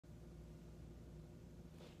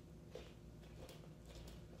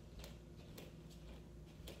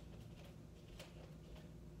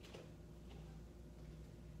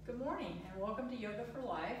welcome to Yoga for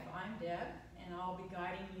Life. I'm Deb, and I'll be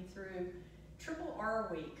guiding you through Triple R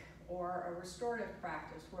Week, or a restorative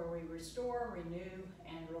practice where we restore, renew,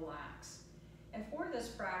 and relax. And for this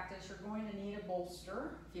practice, you're going to need a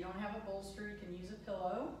bolster. If you don't have a bolster, you can use a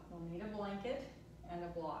pillow. You'll need a blanket and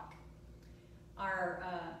a block. Our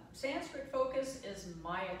Sanskrit focus is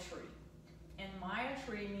Mayatri, and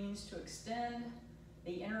Mayatri means to extend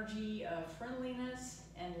the energy of friendliness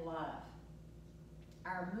and love.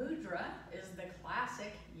 Our mudra is the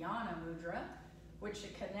classic Jnana mudra, which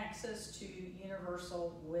connects us to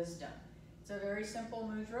universal wisdom. It's a very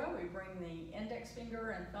simple mudra. We bring the index finger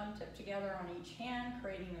and thumb tip together on each hand,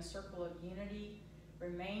 creating a circle of unity.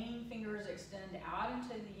 Remaining fingers extend out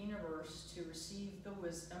into the universe to receive the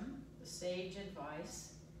wisdom, the sage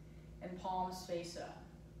advice, and palms face up.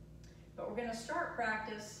 But we're going to start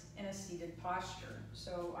practice in a seated posture.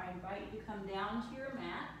 So I invite you to come down to your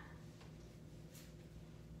mat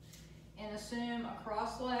and assume a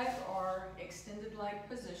cross-leg or extended leg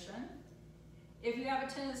position. If you have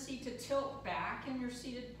a tendency to tilt back in your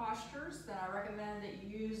seated postures, then I recommend that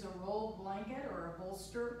you use a rolled blanket or a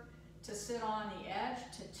bolster to sit on the edge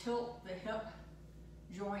to tilt the hip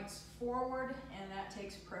joints forward, and that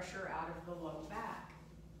takes pressure out of the low back.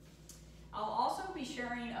 I'll also be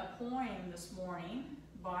sharing a poem this morning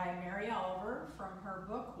by Mary Oliver from her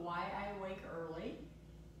book, Why I Awake Early.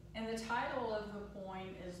 And the title of the poem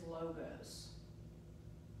is Logos.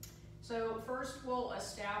 So first we'll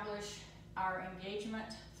establish our engagement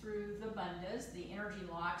through the bandhas, the energy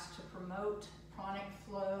locks, to promote pranic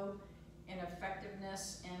flow and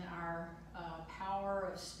effectiveness in our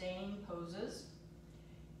power of staying poses.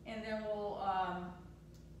 And then we'll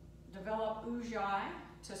develop ujjayi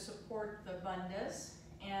to support the bandhas.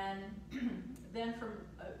 And then from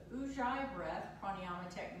ujjayi breath,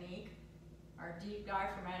 pranayama technique, our deep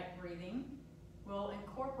diaphragmatic breathing, we'll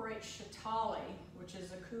incorporate Shatali, which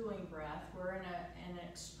is a cooling breath. We're in an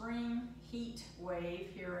extreme heat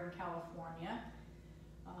wave here in California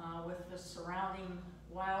with the surrounding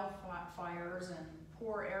wildfires and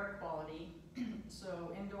poor air quality.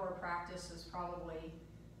 So indoor practice is probably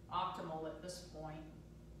optimal at this point.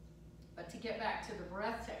 But to get back to the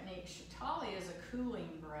breath technique, Shatali is a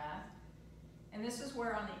cooling breath. And this is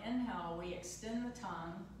where on the inhale, we extend the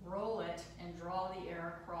tongue, roll it, and draw the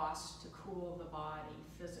air across to cool the body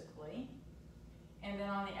physically. And then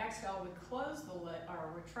on the exhale, we close the lip,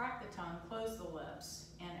 or retract the tongue, close the lips,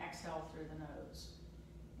 and exhale through the nose.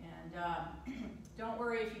 And don't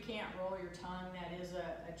worry if you can't roll your tongue. That is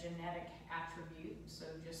a genetic attribute. So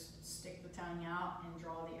just stick the tongue out and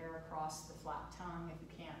draw the air across the flat tongue if you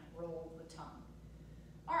can't roll the tongue.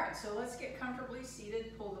 All right, so let's get comfortably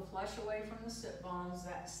seated. Pull the flesh away from the sit bones,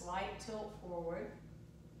 that slight tilt forward.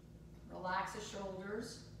 Relax the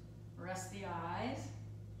shoulders, rest the eyes.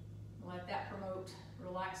 Let that promote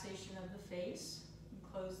relaxation of the face.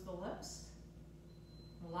 And close the lips.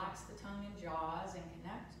 Relax the tongue and jaws and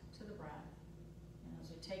connect to the breath. And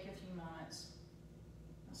as we take a few moments,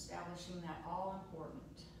 establishing that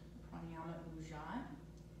all-important pranayama ujjayi.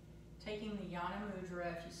 Taking the Jnana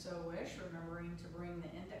mudra if you so wish, remembering to bring the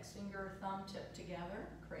index finger, thumb tip together,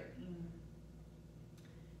 creating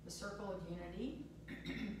the circle of unity.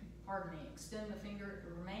 Pardon me, extend the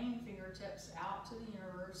remaining fingertips out to the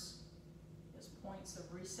universe as points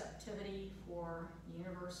of receptivity for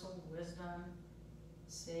universal wisdom,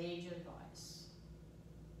 sage advice.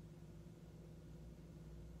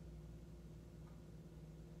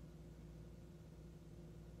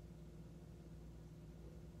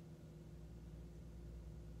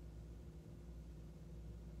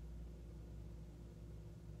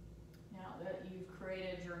 Now that you've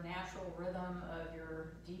created your natural rhythm of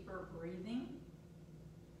your deeper breathing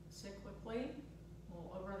cyclically,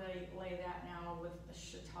 we'll overlay that now with the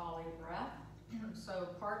Shatali breath. So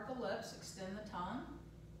part the lips, extend the tongue,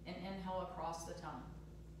 and inhale across the tongue.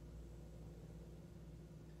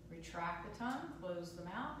 Retract the tongue, close the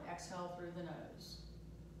mouth, exhale through the nose.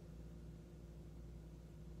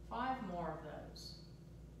 5 more of those.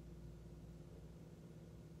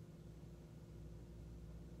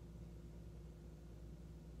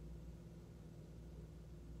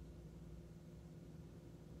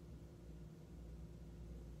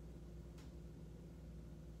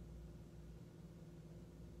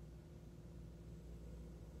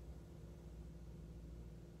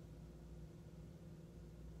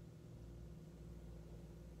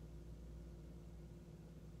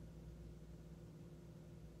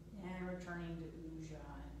 Returning to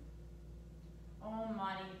ujjayi. Om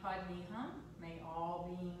Mani Padme Hum. May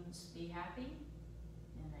all beings be happy,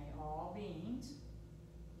 and may all beings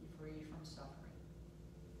be free from suffering.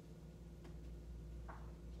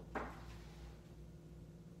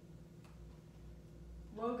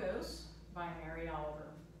 Logos by Mary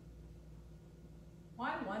Oliver.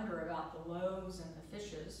 Why wonder about the loaves and the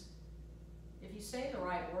fishes? If you say the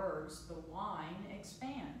right words, the wine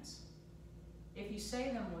expands. If you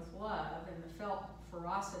say them with love and the felt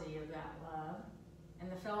ferocity of that love,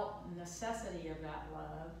 and the felt necessity of that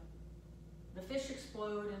love, the fish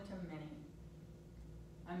explode into many.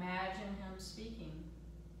 Imagine him speaking,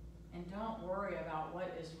 and don't worry about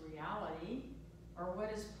what is reality, or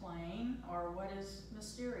what is plain, or what is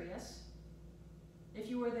mysterious. If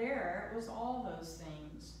you were there, it was all those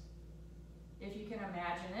things. If you can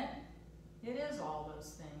imagine it, it is all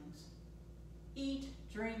those things. Eat,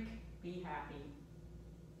 drink, be happy.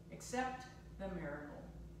 Accept the miracle.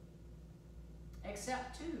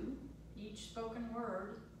 Accept, too, each spoken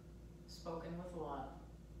word spoken with love.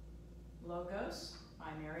 Logos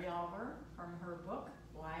by Mary Oliver from her book,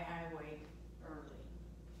 Why I Wake Early.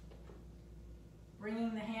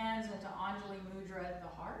 Bringing the hands into Anjali Mudra at the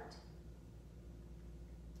heart.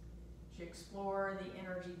 To explore the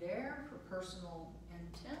energy there for personal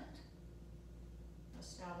intent.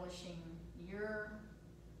 Establishing your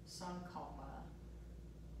sankalpa.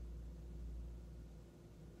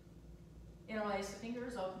 Interlace the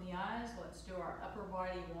fingers, open the eyes. Let's do our upper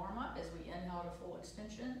body warm-up as we inhale to full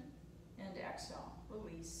extension and exhale.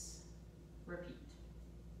 Release. Repeat.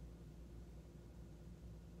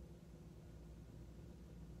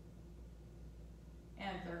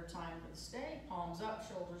 And third time for the stay. Palms up,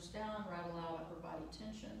 shoulders down, rattle out upper body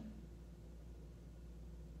tension.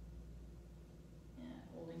 And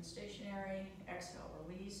holding stationary. Exhale,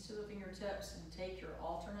 release to the fingertips and take your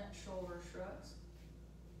alternate shoulder shrugs.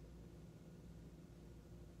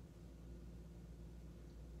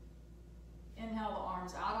 Inhale the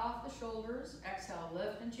arms out off the shoulders. Exhale,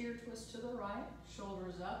 lift into your twist to the right.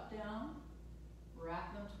 Shoulders up, down.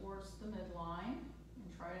 Wrap them towards the midline.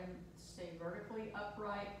 And try to stay vertically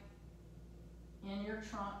upright in your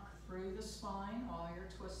trunk through the spine while you're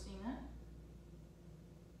twisting it.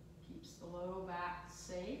 Keeps the low back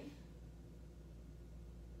safe.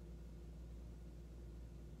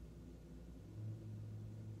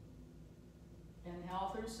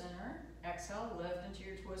 Inhale through center. Exhale, lift into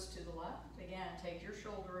your twist to the left. Again, take your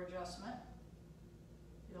shoulder adjustment.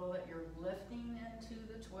 Feel that you're lifting into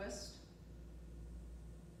the twist.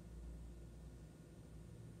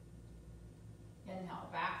 Inhale,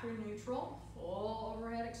 back through neutral, full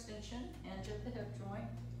overhead extension, hinge at the hip joint,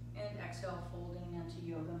 and exhale, folding into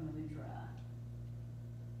Yoga Mudra.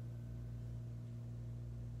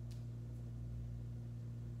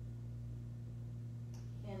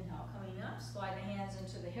 Inhale, coming up, slide the hands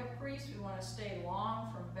into the hip crease. We want to stay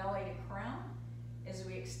long from belly to crown as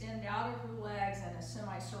we extend out over the legs in a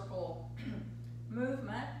semicircle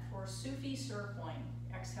movement for Sufi circling.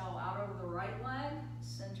 Exhale out over the right leg,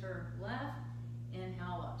 center left,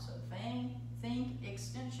 inhale up. So think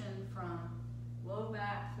extension from low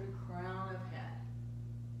back through crown of head.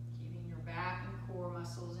 Keeping your back and core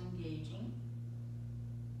muscles engaging.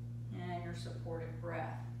 And your supportive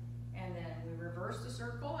breath. And then we reverse the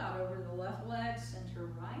circle out over the left leg, center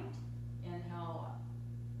right. Inhale up.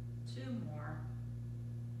 2 more.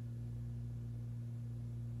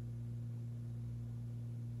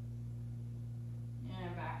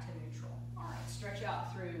 And back to neutral. All right, stretch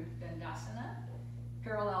out through Dandasana.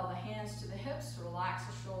 Parallel the hands to the hips, relax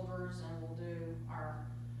the shoulders, and we'll do our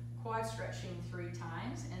quad stretching 3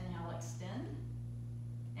 times. Inhale, extend,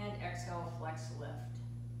 and exhale, flex, lift.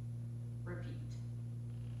 Repeat.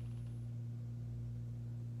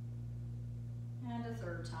 And a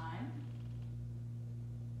 3rd time.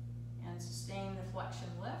 And sustain the flexion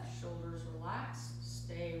lift, shoulders relax,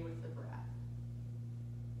 stay with the breath.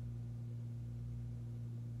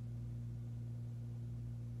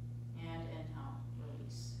 And inhale,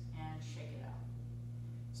 release, and shake it out.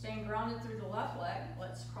 Staying grounded through the left leg,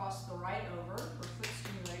 let's cross the right over for foot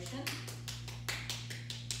stimulation.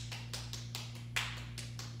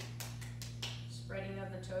 Spreading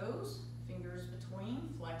of the toes, fingers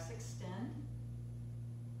between, flex, extend.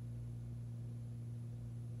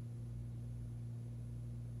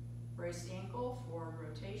 Brace the ankle, forward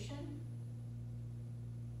rotation.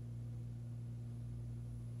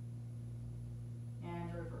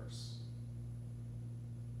 And reverse.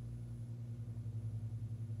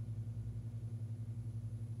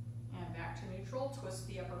 And back to neutral, twist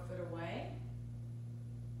the upper foot away.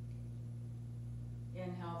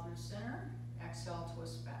 Inhale through center, exhale,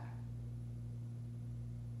 twist back.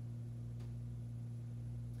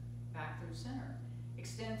 Back through center.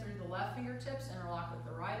 Extend through the left fingertips, interlock with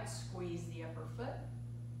the right, squeeze the upper foot.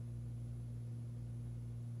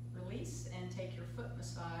 Release and take your foot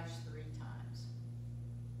massage 3 times.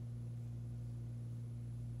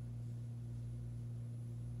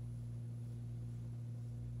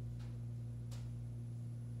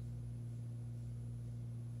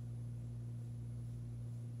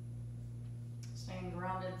 Staying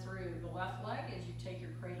grounded through the left leg as you take your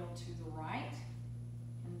cradle to the right.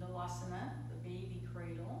 Kandalasana, the baby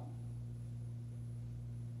cradle.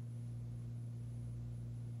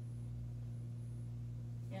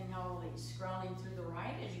 Inhale, release. Grounding through the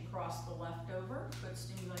right as you cross the left over, foot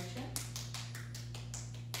stimulation.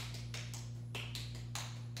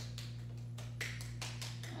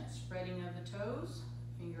 And spreading of the toes,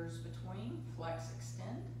 fingers between, flex,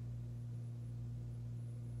 extend.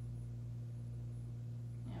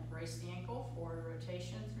 And brace the ankle, forward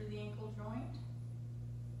rotation through the ankle joint.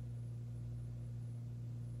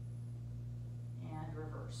 And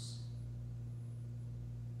reverse.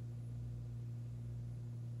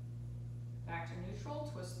 Back to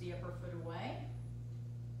neutral, twist the upper foot away.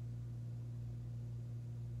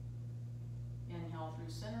 Inhale through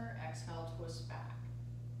center, exhale, twist back.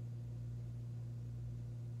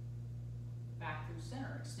 Back through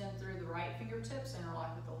center, extend through the right fingertips,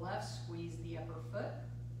 interlock with the left, squeeze the upper foot.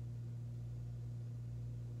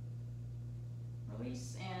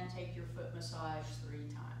 Release and take your foot massage 3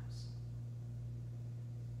 times.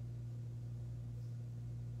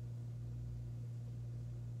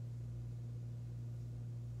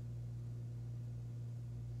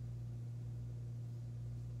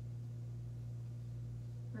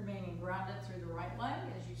 Remaining grounded through the right leg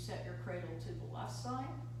as you set your cradle to the left side.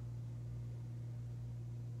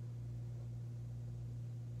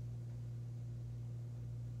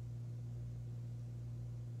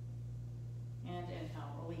 And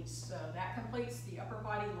inhale, release. So that completes the upper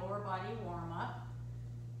body, lower body warm up.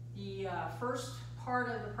 The first part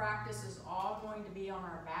of the practice is all going to be on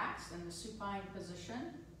our backs in the supine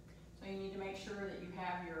position. So you need to make sure that you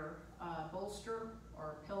have your bolster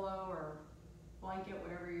or pillow or blanket,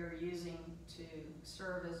 whatever you're using to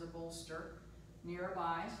serve as a bolster,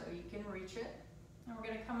 nearby so you can reach it. And we're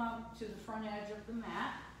going to come up to the front edge of the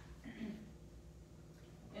mat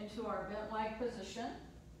into our bent leg position.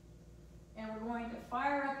 And we're going to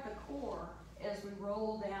fire up the core as we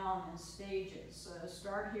roll down in stages. So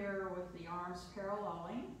start here with the arms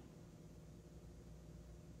paralleling.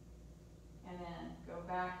 And then go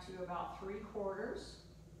back to about 3/4.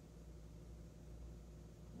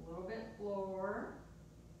 A little bit lower.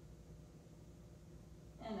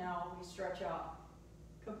 And now we stretch out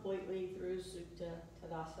completely through Supta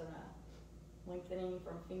Tadasana. Lengthening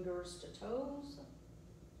from fingers to toes.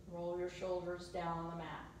 Roll your shoulders down on the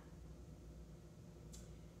mat.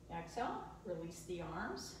 Exhale, release the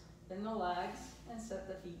arms, then the legs, and set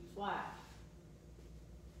the feet flat.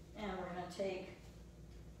 And we're going to take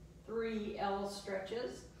 3 L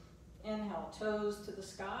stretches. Inhale, toes to the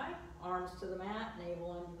sky, arms to the mat,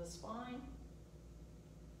 navel into the spine.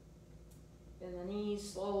 Bend the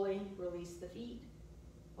knees, slowly release the feet,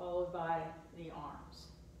 followed by the arms.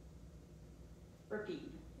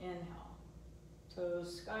 Repeat, inhale,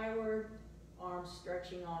 toes skyward, arms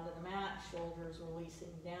stretching onto the mat, shoulders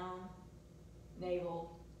releasing down,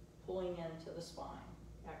 navel pulling into the spine.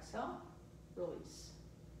 Exhale, release.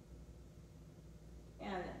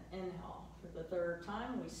 And inhale. For the 3rd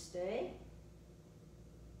time, we stay.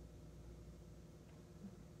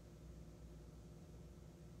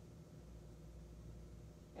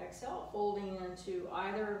 Exhale, folding into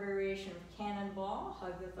either variation of cannonball,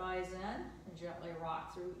 hug the thighs in, and gently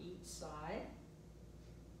rock through each side.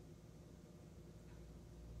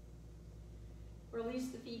 Release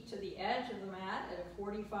the feet to the edge of the mat at a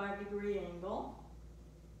 45-degree angle.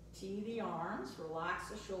 Tee the arms, relax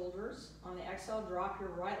the shoulders. On the exhale, drop your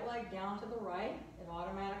right leg down to the right. It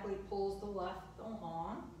automatically pulls the left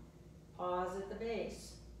along. Pause at the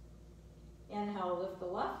base. Inhale, lift the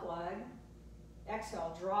left leg.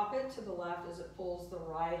 Exhale, drop it to the left as it pulls the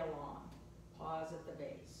right along. Pause at the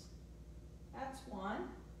base. That's 1.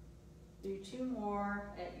 Do 2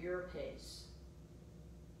 more at your pace.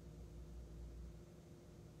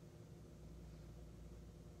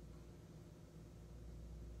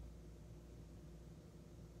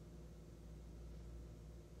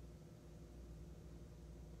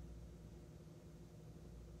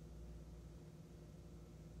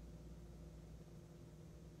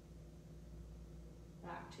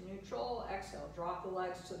 Back to neutral. Exhale, drop the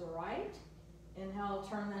legs to the right. Inhale,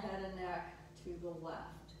 turn the head and neck to the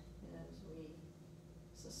left as we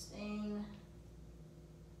sustain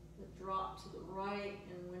the drop to the right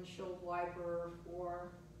and windshield wiper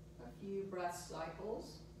for a few breath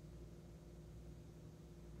cycles.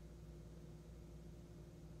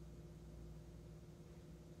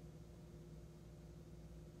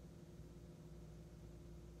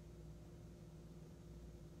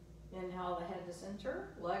 Inhale the head to center,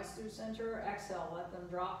 legs through center. Exhale, let them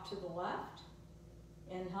drop to the left.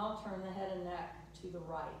 Inhale, turn the head and neck to the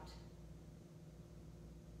right.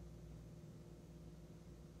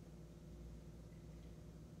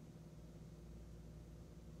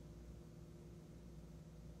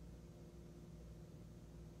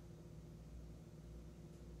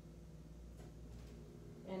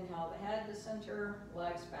 head to center,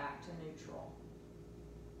 legs back to neutral.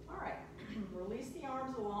 All right, release the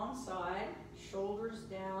arms alongside, shoulders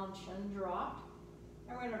down, chin dropped.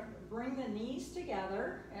 And we're gonna bring the knees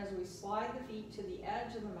together as we slide the feet to the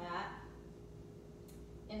edge of the mat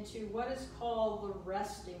into what is called the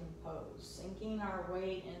resting pose, sinking our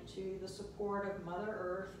weight into the support of Mother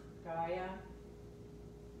Earth, Gaia.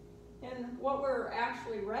 And what we're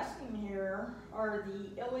actually resting here are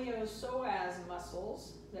the iliopsoas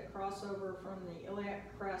muscles that cross over from the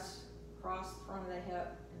iliac crest, across the front of the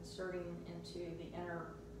hip, inserting into the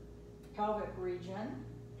inner pelvic region.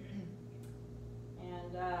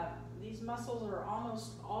 And these muscles are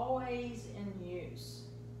almost always in use.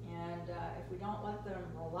 And if we don't let them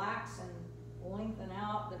relax and lengthen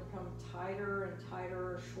out, they become tighter and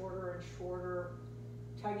tighter, shorter and shorter,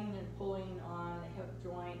 tugging and pulling on the hip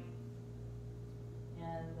joint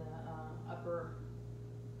and the upper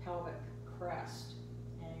pelvic crest.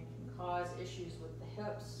 And it can cause issues with the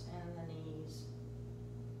hips and the knees.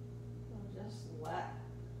 So just let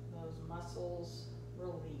those muscles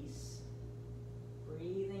release,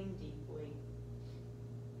 breathing deeply.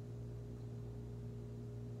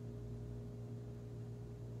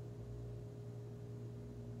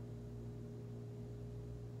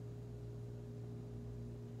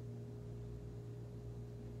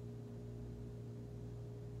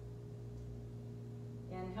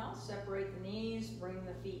 Inhale, separate the knees, bring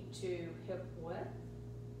the feet to hip width.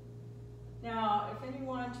 Now, if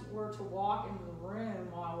anyone were to walk into the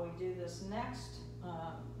room while we do this next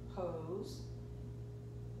pose,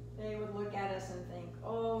 they would look at us and think,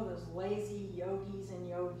 oh, those lazy yogis and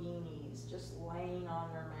yoginis just laying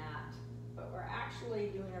on their mat. But we're actually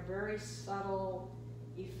doing a very subtle,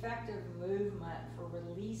 effective movement for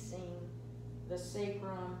releasing the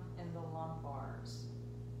sacrum and the lumbars.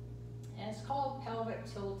 And it's called pelvic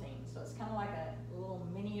tilting, so it's kind of like a little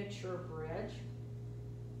miniature bridge.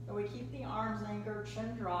 So we keep the arms anchored,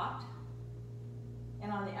 chin dropped,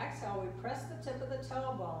 and on the exhale, we press the tip of the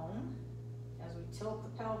tailbone as we tilt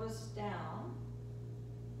the pelvis down,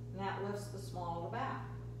 and that lifts the small of the back.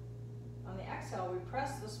 On the exhale, we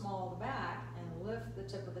press the small of the back and lift the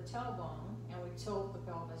tip of the tailbone, and we tilt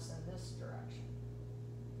the pelvis in this direction.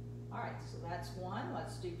 All right, so that's one.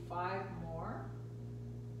 Let's do 5 more.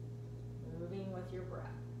 Moving with your breath.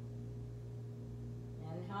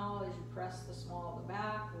 Inhale as you press the small of the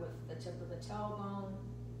back, lift the tip of the tailbone.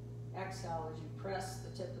 Exhale as you press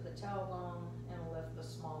the tip of the tailbone and lift the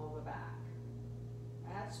small of the back.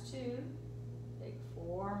 That's 2. Take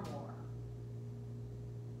 4 more.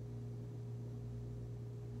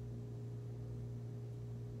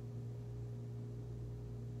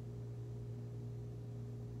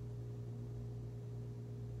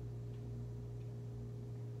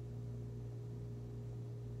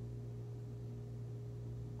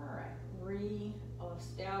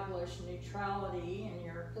 Re-establish neutrality in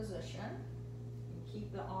your position. And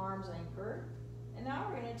keep the arms anchored. And now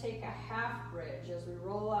we're going to take a half bridge as we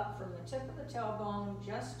roll up from the tip of the tailbone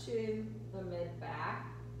just to the mid-back.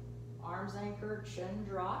 Arms anchored, chin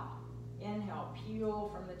dropped. Inhale, peel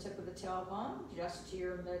from the tip of the tailbone just to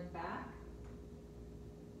your mid-back.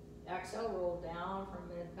 Exhale, roll down from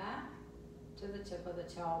mid-back to the tip of the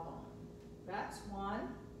tailbone. That's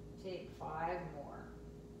 1. Take 5 more.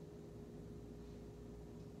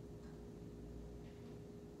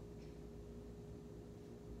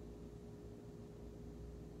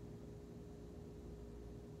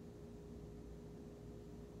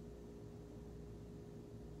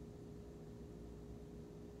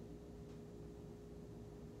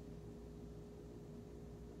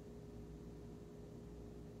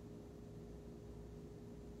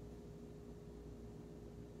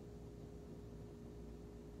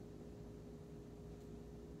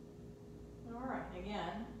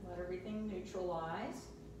 Again, let everything neutralize.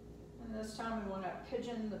 And this time we want to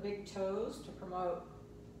pigeon the big toes to promote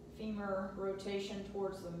femur rotation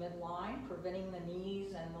towards the midline, preventing the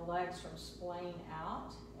knees and the legs from splaying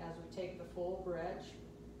out as we take the full bridge.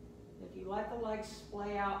 If you let the legs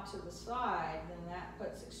splay out to the side, then that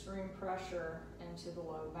puts extreme pressure into the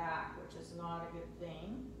low back, which is not a good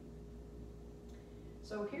thing.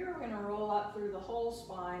 So here we're going to roll up through the whole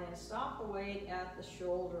spine and stop the weight at the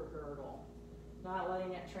shoulder girdle, not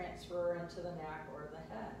letting it transfer into the neck or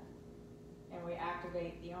the head. And we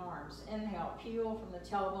activate the arms. Inhale, peel from the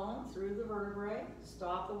tailbone through the vertebrae,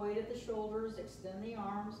 stop the weight at the shoulders, extend the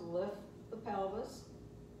arms, lift the pelvis.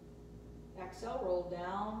 Exhale, roll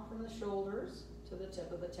down from the shoulders to the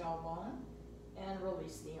tip of the tailbone and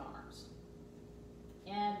release the arms.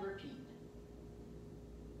 And repeat.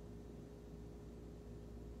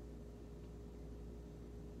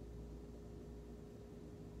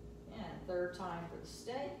 And third time for the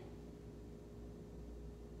stay.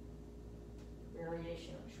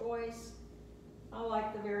 Variation of choice. I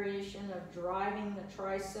like the variation of driving the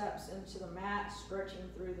triceps into the mat, stretching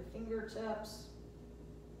through the fingertips,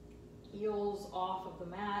 heels off of the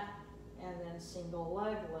mat, and then single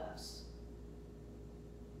leg lifts.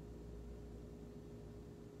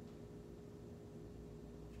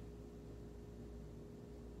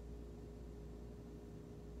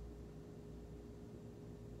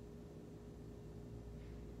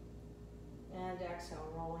 And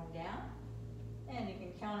exhale, rolling down. And you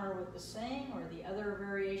can counter with the same or the other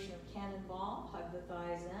variation of cannonball. Hug the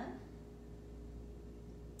thighs in.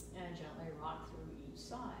 And gently rock through each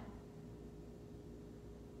side.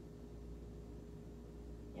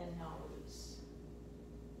 Inhale, release.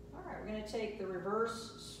 All right, we're going to take the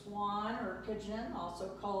reverse swan or pigeon, also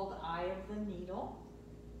called eye of the needle.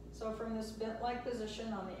 So from this bent leg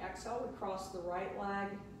position, on the exhale, we cross the right leg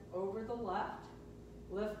over the left.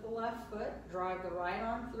 Lift the left foot, drive the right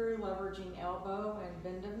arm through, leveraging elbow and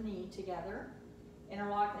bend of knee together.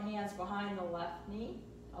 Interlock the hands behind the left knee.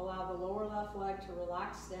 Allow the lower left leg to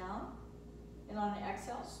relax down. And on the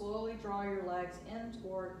exhale, slowly draw your legs in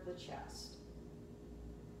toward the chest.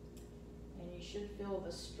 And you should feel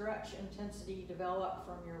the stretch intensity develop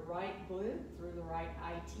from your right glute through the right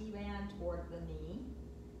IT band toward the knee.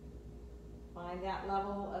 Find that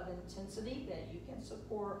level of intensity that you can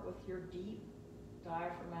support with your deep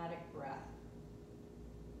diaphragmatic breath.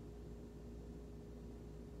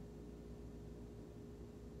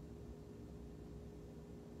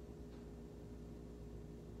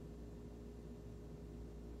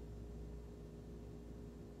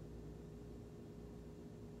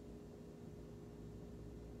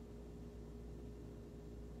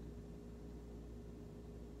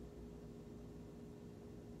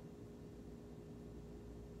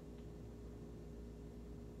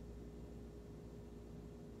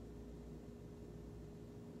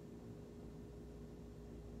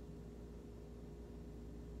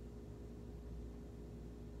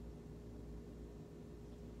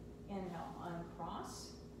 Inhale,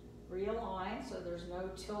 uncross, realign so there's no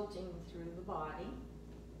tilting through the body.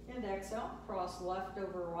 And exhale, cross left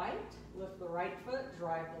over right, lift the right foot,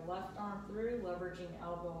 drive the left arm through, leveraging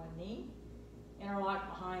elbow and knee. Interlock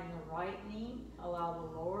behind the right knee, allow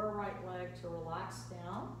the lower right leg to relax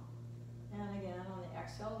down. And again, on the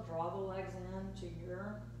exhale, draw the legs into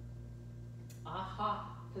your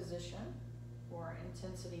aha position for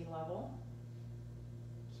intensity level.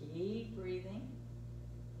 Keep breathing.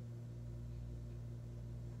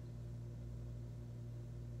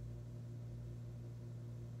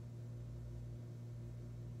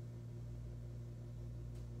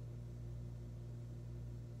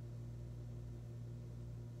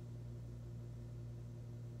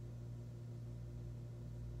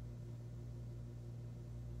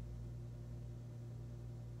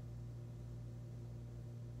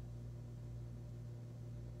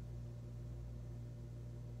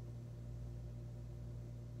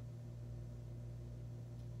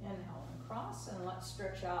 Inhale and cross, and let's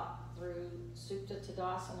stretch out through Supta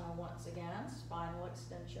Tadasana once again, spinal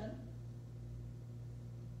extension.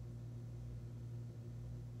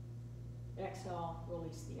 Exhale,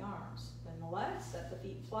 release the arms. Bend the legs, set the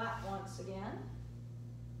feet flat once again.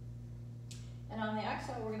 And on the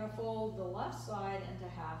exhale, we're going to fold the left side into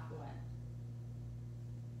half wind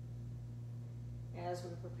as we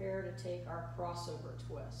prepare to take our crossover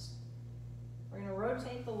twist. We're going to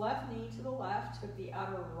rotate the left knee to the left, hook the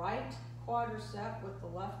outer right quadricep with the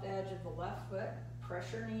left edge of the left foot.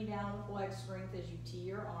 Press your knee down with leg strength as you tee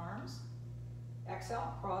your arms.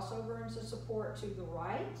 Exhale, cross over into support to the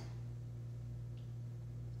right.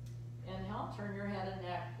 Inhale, turn your head and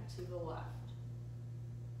neck to the left.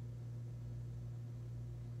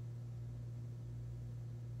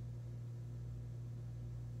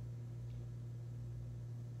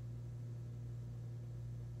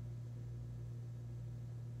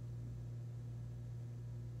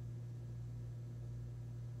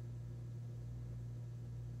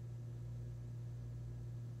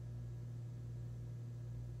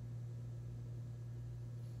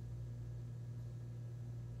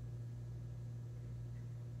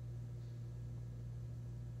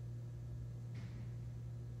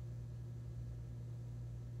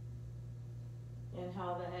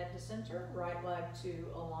 Inhale the head to center, right leg to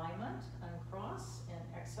alignment, uncross, and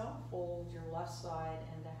exhale, fold your left side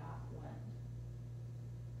into half wind.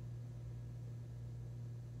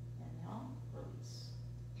 Inhale, release.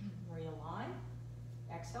 Realign.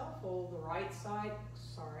 Exhale, fold the right side,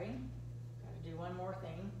 got to do one more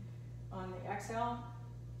thing. On the exhale,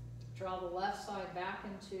 draw the left side back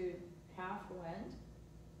into half wind.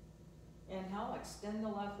 Inhale, extend the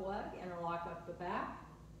left leg, interlock up the back.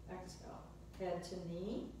 Exhale, head to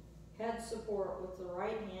knee. Head support with the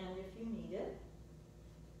right hand if you need it.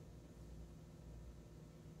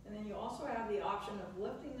 And then you also have the option of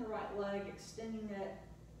lifting the right leg, extending it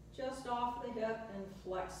just off the hip, and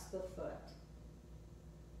flex the foot.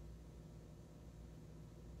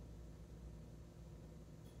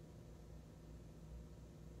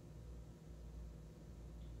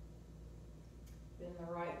 Bend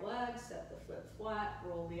the right leg, set the foot flat,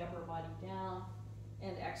 roll the upper body down,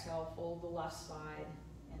 and exhale, fold the left side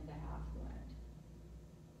into half wind.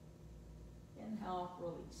 Inhale,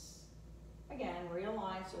 release. Again,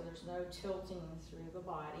 realign so there's no tilting through the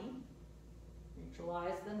body.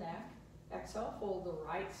 Neutralize the neck. Exhale, fold the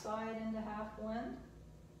right side into half wind.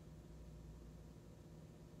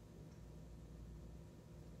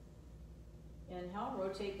 Inhale,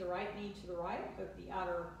 rotate the right knee to the right, hook the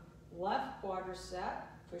outer left quadricep,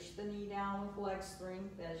 push the knee down with leg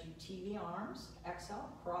strength as you T the arms. Exhale,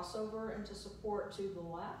 cross over into support to the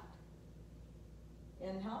left.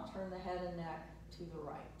 Inhale, turn the head and neck to the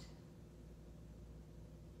right.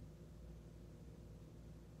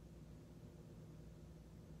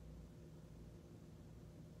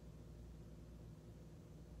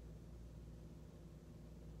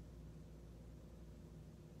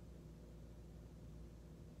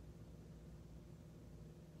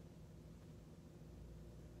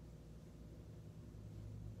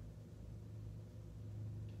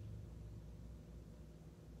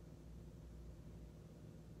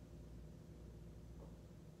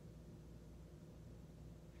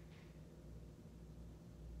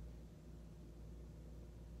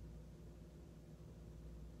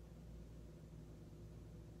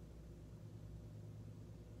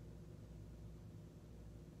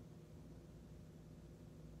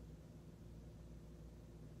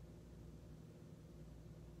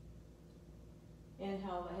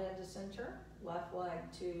 Inhale the head to center, left leg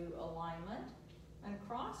to alignment, and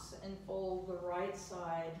cross and fold the right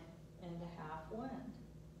side into half wind.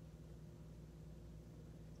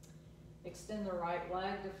 Extend the right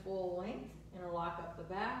leg to full length, interlock up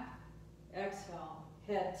the back. Exhale,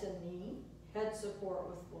 head to knee, head support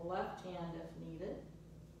with the left hand if needed.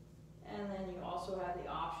 And then you also have the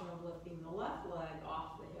option of lifting the left leg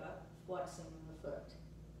off the hip, flexing the foot.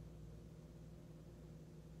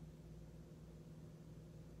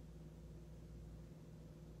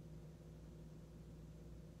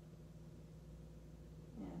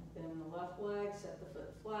 Bend the left leg, set the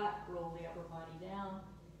foot flat, roll the upper body down,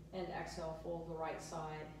 and exhale, fold the right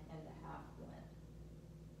side into half wind.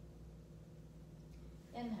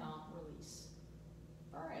 Inhale, release.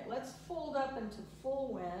 All right, let's fold up into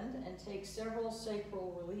full wind and take several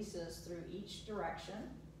sacral releases through each direction.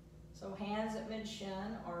 So hands at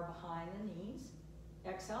mid-shin or behind the knees.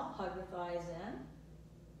 Exhale, hug the thighs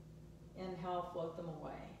in. Inhale, float them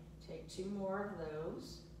away. Take two more of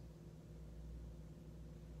those.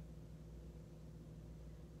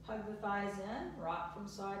 Hug the thighs in, rock from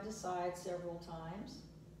side to side several times.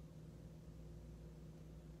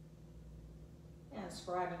 And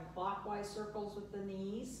scribing clockwise circles with the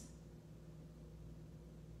knees.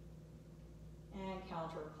 And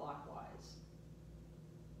counterclockwise.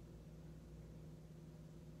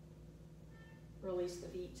 Release the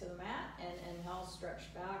feet to the mat and inhale,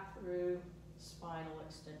 stretch back through spinal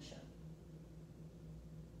extension.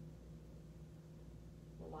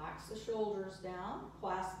 Relax the shoulders down,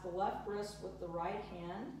 clasp the left wrist with the right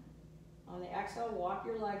hand. On the exhale, walk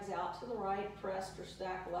your legs out to the right, pressed or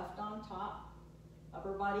stack left on top.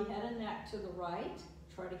 Upper body, head and neck to the right.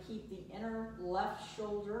 Try to keep the inner left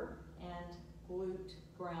shoulder and glute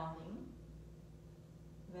grounding.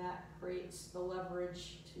 That creates the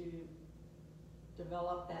leverage to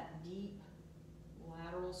develop that deep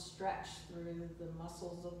lateral stretch through the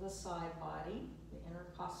muscles of the side body, the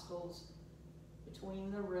intercostals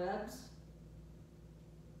between the ribs.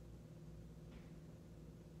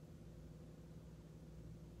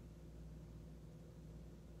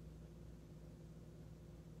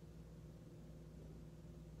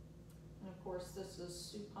 And of course, this is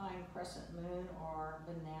supine crescent moon or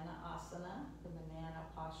banana asana, the banana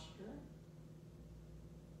posture.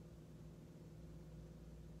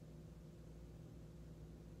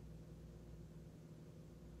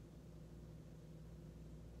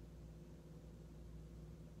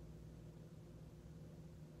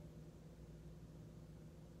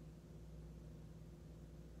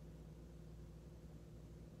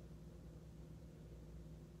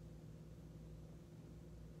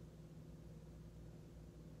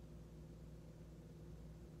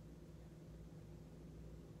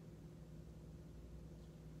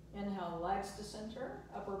 legs to center,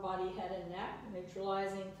 upper body, head, and neck,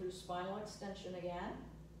 neutralizing through spinal extension again.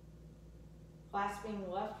 Clasping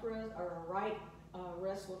left wrist or right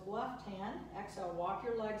wrist with left hand. Exhale, walk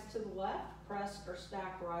your legs to the left, press or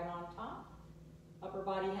stack right on top. Upper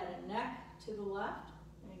body, head, and neck to the left.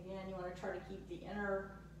 And again, you want to try to keep the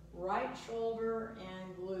inner right shoulder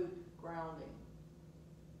and glute grounding.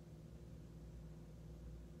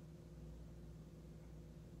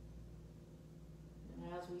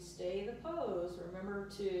 And as we stay the pose, remember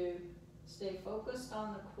to stay focused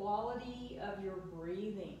on the quality of your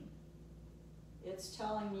breathing. It's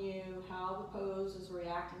telling you how the pose is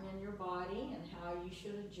reacting in your body and how you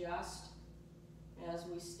should adjust as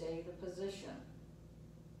we stay the position.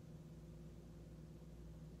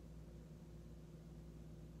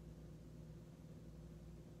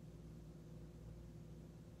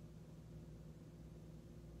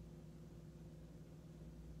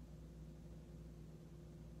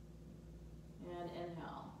 And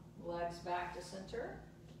inhale, legs back to center,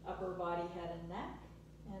 upper body, head, and neck,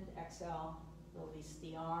 and exhale. Release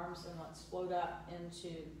the arms, and let's float up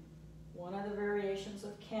into one of the variations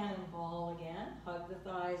of cannonball again. Hug the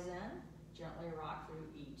thighs in, gently rock through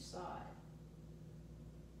each side.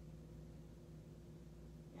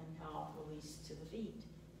 Inhale, release to the feet.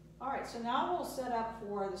 All right, so now we'll set up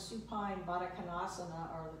for the supine Baddha Konasana,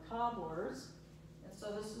 or the cobblers. And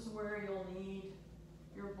so this is where you'll need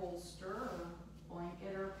your bolster or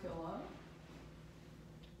blanket or pillow.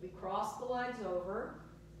 We cross the legs over.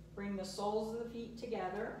 Bring the soles of the feet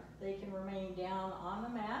together. They can remain down on the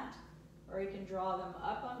mat, or you can draw them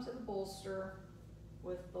up onto the bolster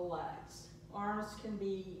with the legs. Arms can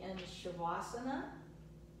be in Shavasana,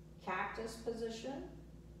 cactus position,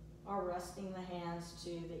 or resting the hands to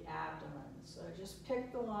the abdomen. So just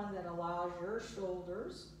pick the one that allows your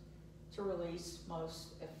shoulders to release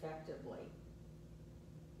most effectively.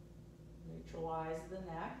 Neutralize the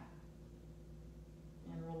neck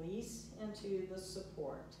and release into the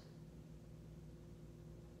support.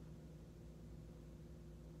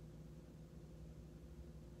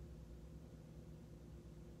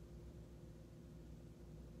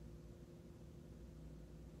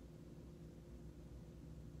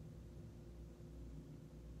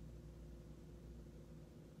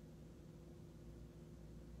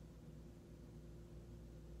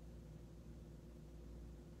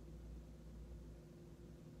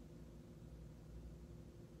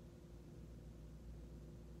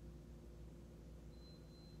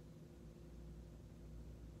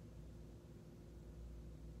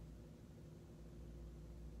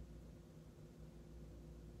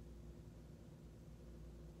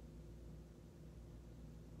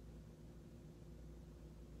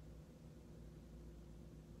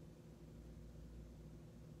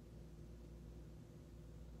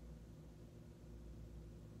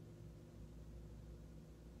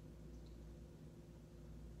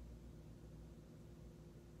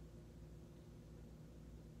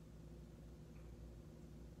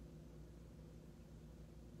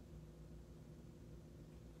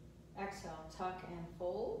 Exhale, tuck and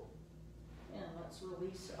fold. And let's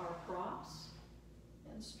release our props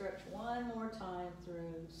and stretch one more time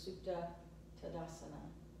through Supta Tadasana.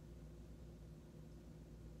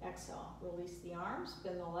 Exhale, release the arms,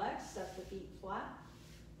 bend the legs, set the feet flat.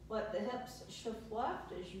 Let the hips shift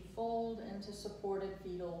left as you fold into supported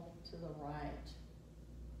fetal to the right.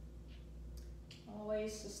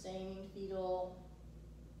 Always sustaining fetal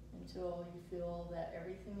until you feel that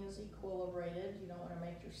everything is equilibrated. You don't want to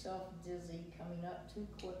make yourself dizzy coming up too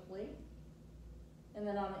quickly. And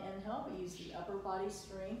then on the inhale, we use the upper body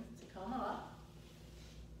strength to come up.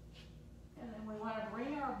 And then we want to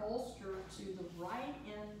bring our bolster to the right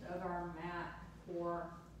end of our mat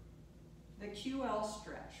for the QL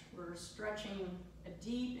stretch. We're stretching a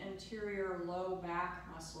deep interior low back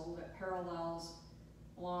muscle that parallels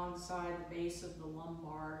alongside the base of the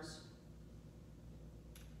lumbars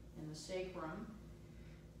in the sacrum.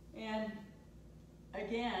 And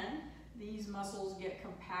again, these muscles get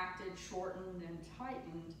compacted, shortened, and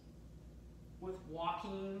tightened with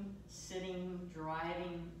walking, sitting,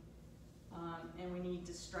 driving, and we need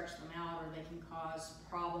to stretch them out or they can cause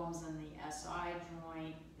problems in the SI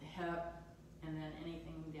joint, the hip, and then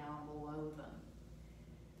anything down below them.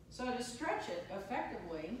 So to stretch it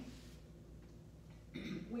effectively,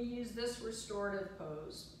 we use this restorative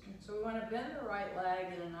pose. So we want to bend the right leg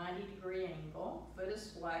at a 90-degree angle, foot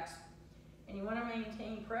is flexed, and you want to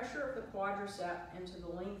maintain pressure of the quadricep into the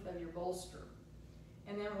length of your bolster.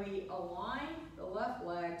 And then we align the left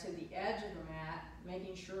leg to the edge of the mat,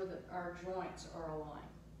 making sure that our joints are aligned.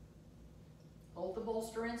 Hold the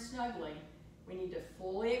bolster in snugly, We need to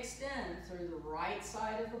fully extend through the right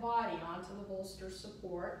side of the body onto the bolster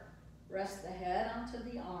support. Rest the head onto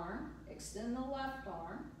the arm, extend the left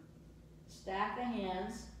arm, stack the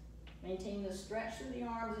hands, maintain the stretch through the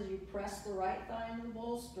arms as you press the right thigh into the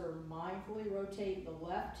bolster. Mindfully rotate the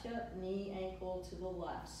left hip, knee, ankle to the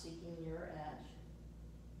left, seeking your edge.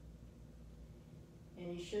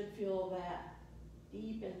 And you should feel that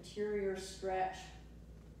deep interior stretch,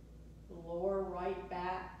 the lower right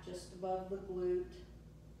back just above the glute,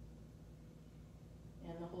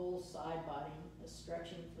 and the whole side body is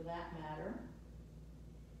stretching for that matter.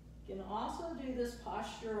 You can also do this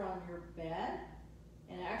posture on your bed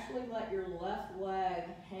and actually let your left leg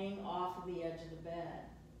hang off of the edge of the bed.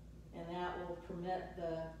 And that will permit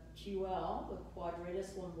the QL, the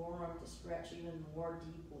quadratus lumborum, to stretch even more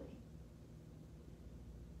deeply.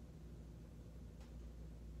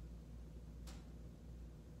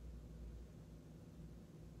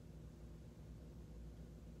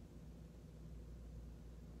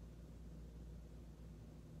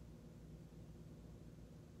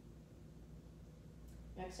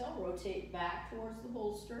 Exhale, rotate back towards the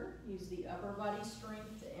bolster. Use the upper body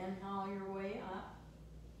strength to inhale your way up.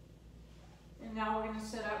 And now we're going to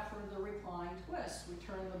set up for the recline twist. We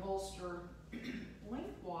turn the bolster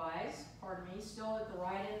lengthwise, still at the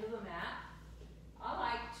right end of the mat. I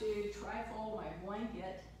like to trifold my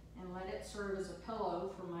blanket and let it serve as a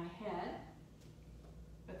pillow for my head,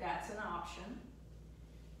 but that's an option.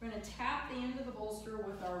 We're going to tap the end of the bolster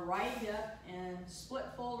with our right hip and split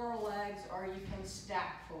fold our legs, or you can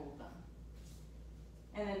stack fold them.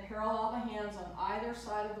 And then parallel the hands on either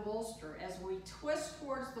side of the bolster. As we twist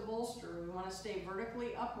towards the bolster, we want to stay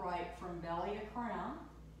vertically upright from belly to crown.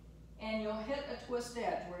 And you'll hit a twist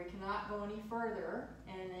edge where you cannot go any further.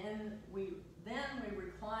 And then we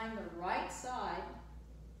recline the right side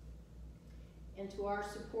into our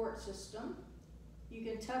support system. You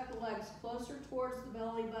can tuck the legs closer towards the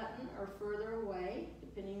belly button or further away,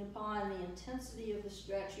 depending upon the intensity of the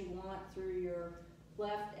stretch you want through your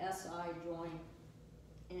left SI joint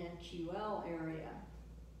and QL area.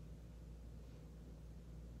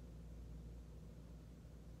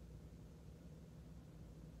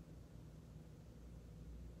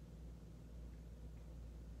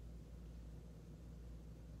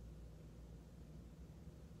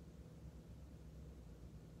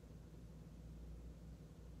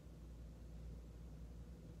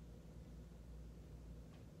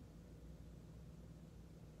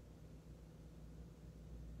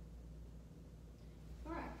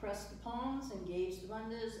 Press the palms, engage the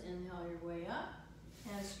bandhas, inhale your way up,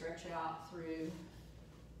 and stretch out through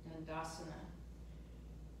Dandasana.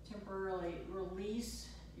 Temporarily release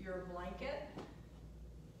your blanket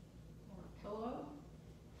or pillow.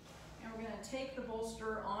 And we're going to take the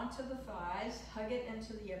bolster onto the thighs, hug it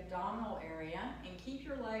into the abdominal area, and keep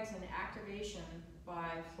your legs in activation by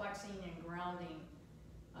flexing and grounding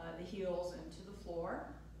the heels into the floor.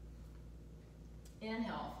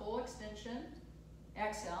 Inhale, full extension.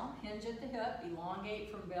 Exhale, hinge at the hip, elongate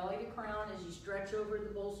from belly to crown as you stretch over the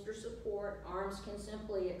bolster support. Arms can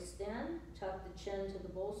simply extend, tuck the chin to the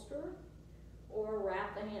bolster, or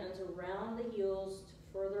wrap the hands around the heels to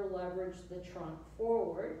further leverage the trunk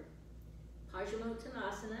forward.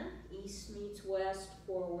 Paschimottanasana, east meets west,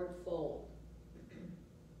 forward fold.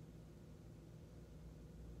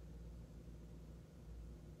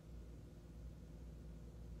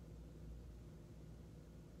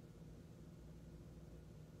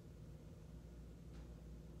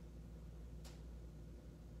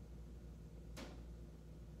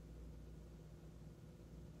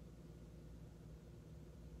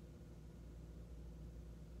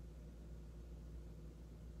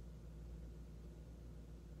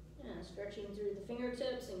 Stretching through the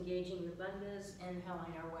fingertips, engaging the bandhas,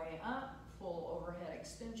 inhaling our way up, full overhead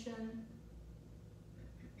extension.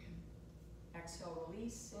 Exhale,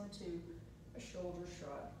 release into a shoulder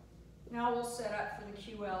shrug. Now we'll set up for the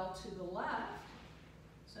QL to the left.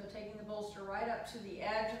 So taking the bolster right up to the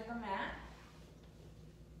edge of the mat.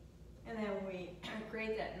 And then we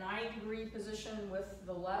create that 90-degree position with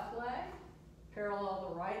the left leg. Parallel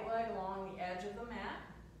the right leg along the edge of the mat.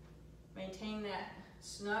 Maintain that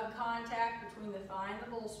snug contact between the thigh and the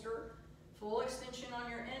bolster. Full extension on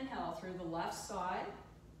your inhale through the left side.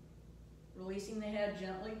 Releasing the head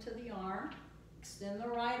gently to the arm. Extend the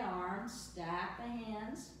right arm, stack the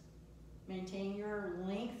hands. Maintain your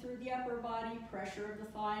length through the upper body, pressure of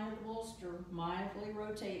the thigh into the bolster. Mindfully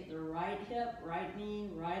rotate the right hip, right knee,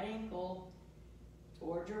 right ankle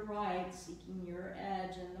towards your right, seeking your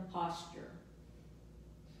edge in the posture.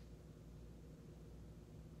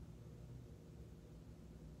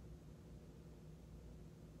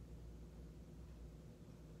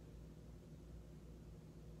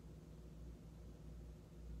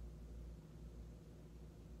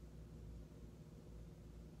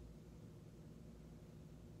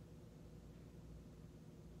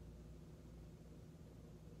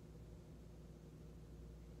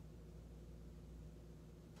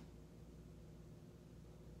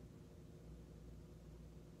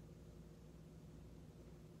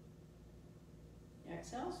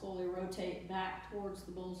 Exhale, slowly rotate back towards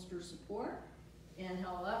the bolster support.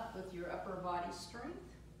 Inhale up with your upper body strength.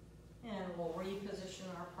 And we'll reposition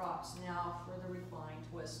our props now for the recline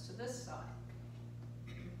twist to this side.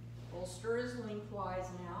 Bolster is lengthwise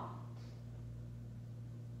now.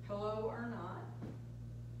 Pillow or not.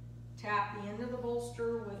 Tap the end of the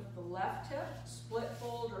bolster with the left hip, split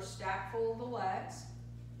fold or stack fold the legs.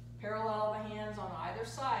 Parallel the hands on either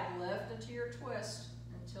side, lift into your twist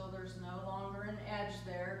until there's no longer an edge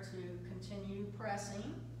there to continue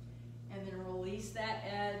pressing. And then release that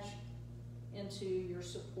edge into your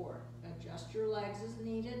support. Adjust your legs as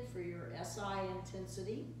needed for your SI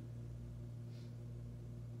intensity.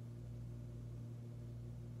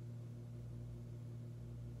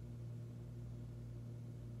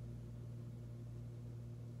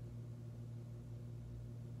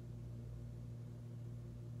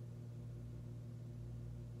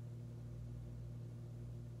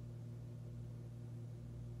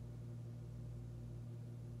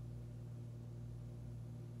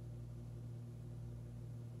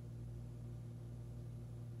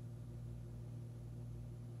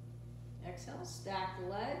 Exhale, stack the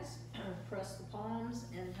legs, press the palms,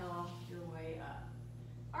 inhale your way up.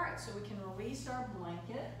 All right, so we can release our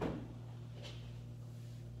blanket.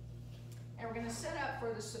 And we're gonna set up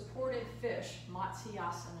for the supported fish,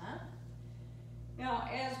 Matsyasana. Now,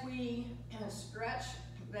 as we stretch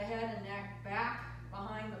the head and neck back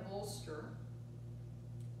behind the bolster,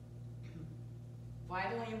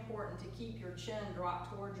 vitally important to keep your chin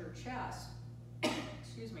dropped towards your chest.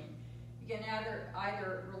 Excuse me. You can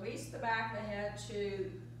either release the back of the head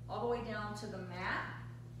to all the way down to the mat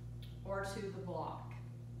or to the block.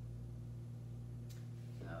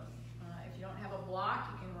 So, if you don't have a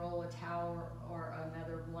block, you can roll a towel or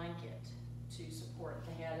another blanket to support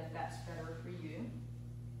the head if that's better for you.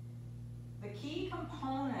 The key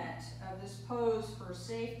component of this pose for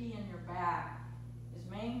safety in your back is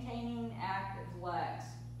maintaining active legs.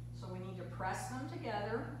 So we need to press them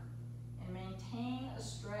together and maintain a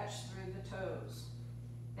stretch through the toes.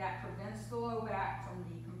 That prevents the low back from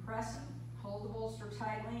decompressing. Hold the bolster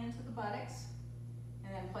tightly into the buttocks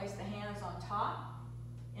and then place the hands on top.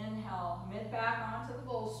 Inhale, mid-back onto the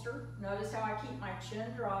bolster. Notice how I keep my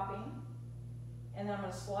chin dropping. And then I'm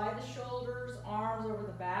going to slide the shoulders, arms over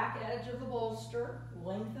the back edge of the bolster,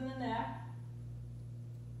 lengthen the neck,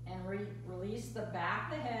 and release the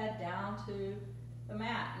back of the head down to the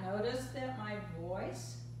mat. Notice that my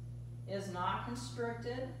voice is not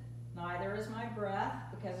constricted, neither is my breath,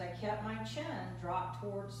 because I kept my chin dropped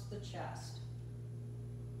towards the chest.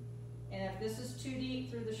 And if this is too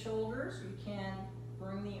deep through the shoulders, you can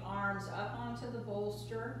bring the arms up onto the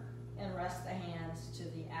bolster and rest the hands to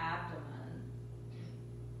the abdomen.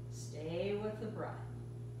 Stay with the breath.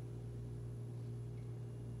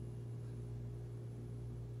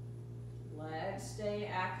 Legs stay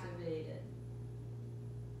activated.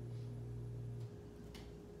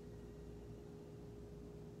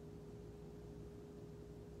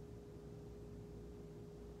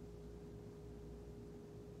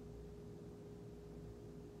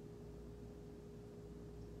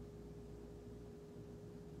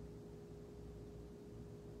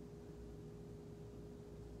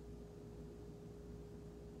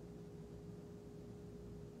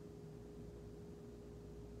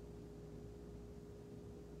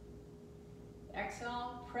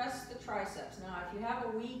 Exhale, press the triceps. Now, if you have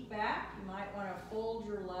a weak back, you might want to fold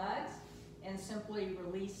your legs and simply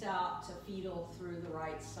release out to fetal through the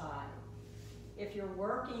right side. If you're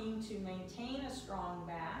working to maintain a strong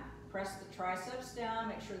back, press the triceps down,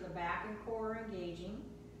 make sure the back and core are engaging.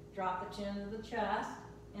 Drop the chin to the chest.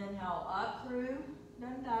 Inhale up through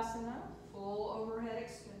Dandasana, full overhead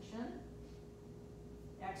extension.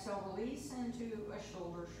 Exhale, release into a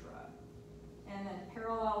shoulder shrug. And then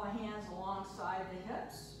parallel the hands alongside the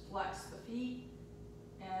hips, flex the feet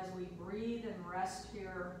as we breathe and rest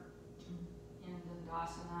here in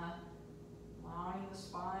Dandasana, allowing the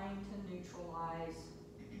spine to neutralize.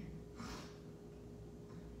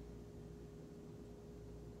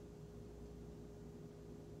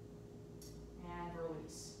 And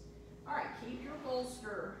release. All right, keep your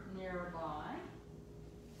bolster nearby.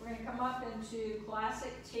 We're going to come up into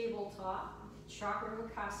classic tabletop,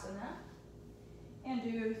 Chakravakasana, and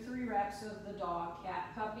do 3 reps of the dog, cat,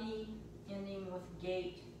 puppy, ending with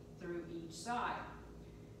gate through each side.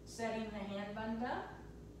 Setting the hand bandha,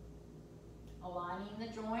 aligning the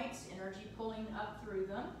joints, energy pulling up through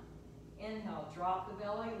them. Inhale, drop the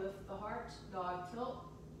belly, lift the heart, dog tilt.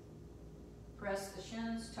 Press the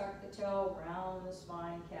shins, tuck the toe, round the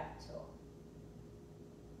spine, cat tilt.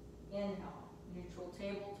 Inhale, neutral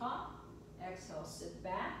tabletop. Exhale, sit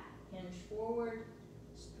back, hinge forward,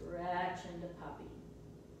 Stretch into puppy.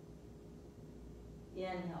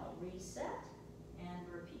 Inhale, reset,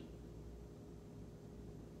 and repeat.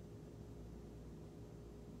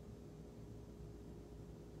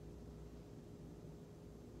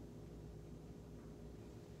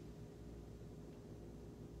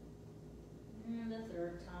 And the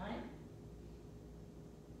third time.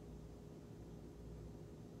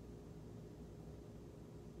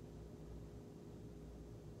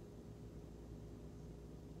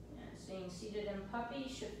 And staying seated in puppy,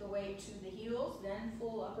 shift the weight to the heels, then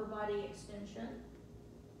full upper body extension.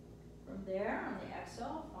 From there, on the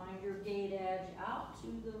exhale, find your gate edge out to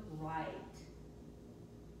the right.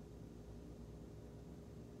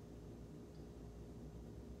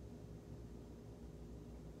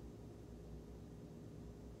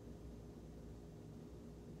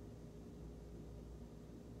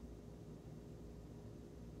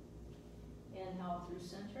 Inhale through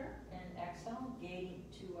center and exhale, gating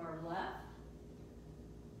to our left.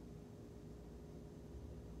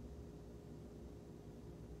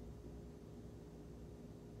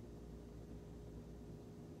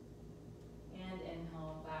 And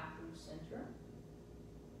inhale back through center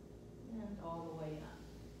and all the way up.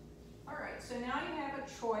 All right, so now you have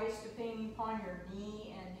a choice depending upon your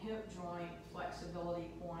knee and hip joint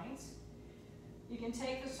flexibility points. You can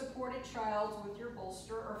take the supported child with your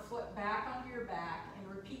bolster or flip back onto your back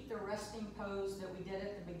and repeat the resting pose that we did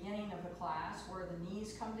at the beginning of the class, where the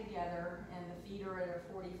knees come together and the feet are at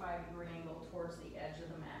a 45-degree angle towards the edge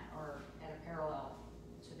of the mat, or at a parallel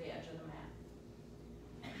to the edge of the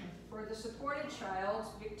mat. For the supported child,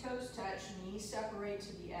 big toes touch, knees separate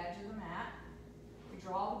to the edge of the mat. We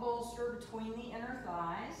draw the bolster between the inner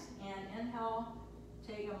thighs and inhale.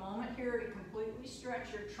 Take a moment here to completely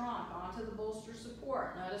stretch your trunk onto the bolster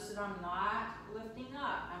support. Notice that I'm not lifting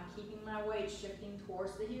up. I'm keeping my weight shifting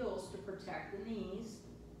towards the heels to protect the knees.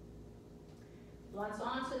 Once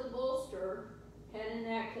onto the bolster, head and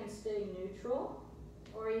neck can stay neutral,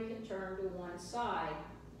 or you can turn to one side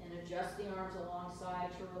and adjust the arms alongside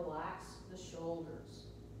to relax the shoulders.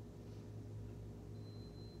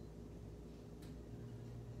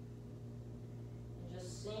 And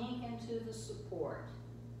just sink into the support.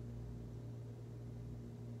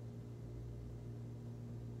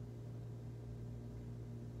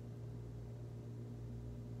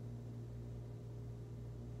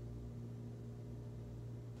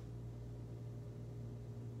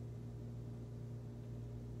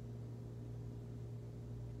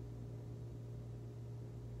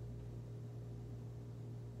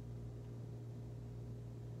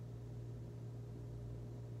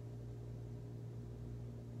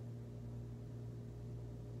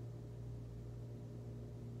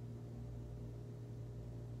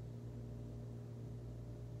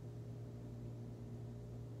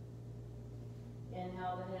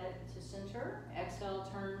 Inhale the head to center. Exhale,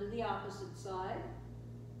 turn to the opposite side.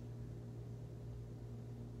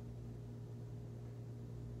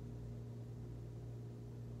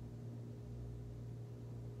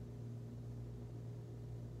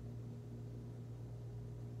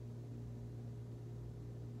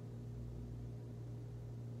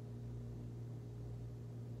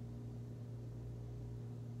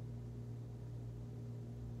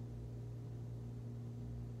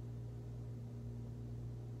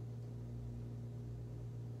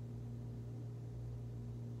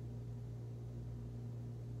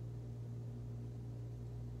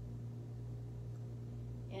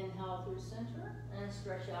 Inhale through center and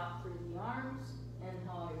stretch out through the arms.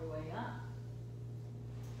 Inhale your way up.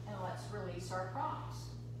 And let's release our props.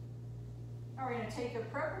 Now we're going to take a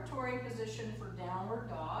preparatory position for downward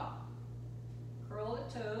dog. Curl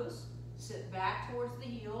the toes, sit back towards the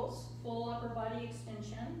heels, full upper body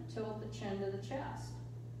extension, tilt the chin to the chest.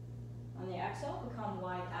 On the exhale, become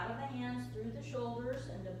light out of the hands through the shoulders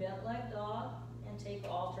into bent leg dog, and take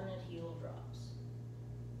alternate heel drops.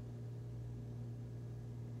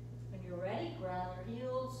 When you're ready, ground your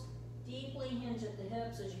heels, deeply hinge at the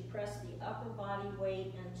hips as you press the upper body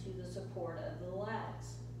weight into the support of the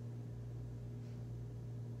legs.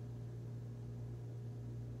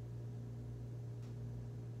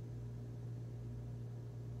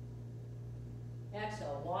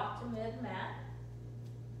 Exhale, walk to mid-mat.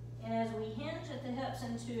 And as we hinge at the hips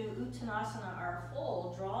into Uttanasana, our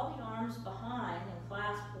fold, draw the arms behind and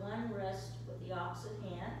clasp one wrist with the opposite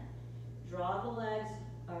hand. Draw the legs,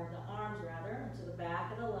 or the arms rather, into the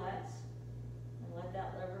back of the legs. And let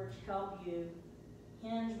that leverage help you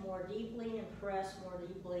hinge more deeply and press more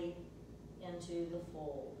deeply into the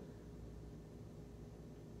fold.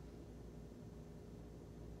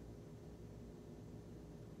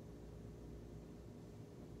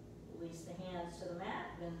 Release the hands to the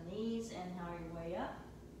mat, bend the knees, inhale your way up.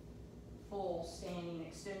 Full standing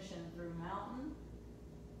extension through mountain.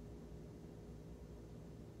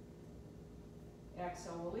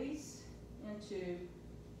 Exhale, release into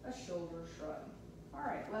a shoulder shrug. All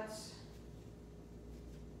right, let's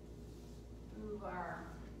move our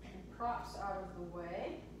props out of the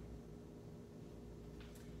way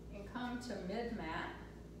and come to mid-mat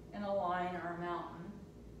and align our mountain.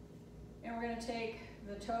 And we're going to take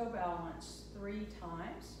the toe balance 3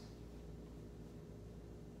 times.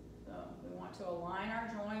 So we want to align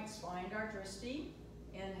our joints, find our drishti.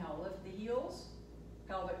 Inhale, lift the heels,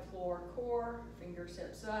 pelvic floor, core,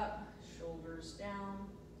 fingertips up, shoulders down.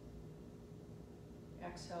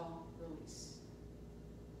 Exhale, release.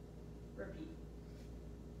 Repeat.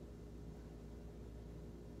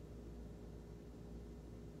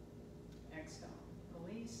 Exhale,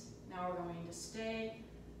 release. Now we're going to stay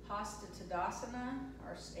Hasta Tadasana,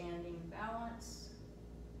 our standing balance.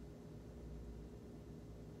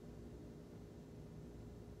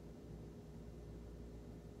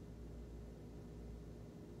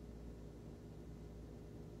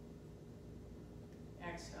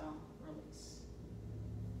 Exhale, release.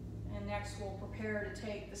 And next we'll prepare to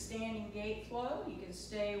take the standing gate flow. You can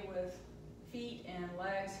stay with feet and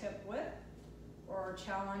legs hip width, or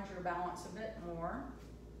challenge your balance a bit more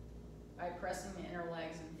by pressing the inner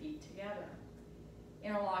legs and feet together.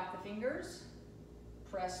 Interlock the fingers,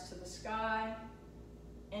 press to the sky,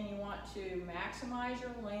 and you want to maximize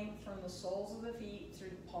your length from the soles of the feet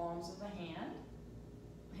through the palms of the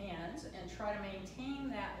hands, and try to maintain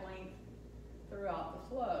that length throughout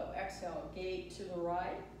the flow. Exhale, gate to the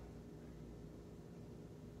right.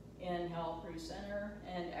 Inhale through center,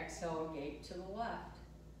 and exhale, gate to the left.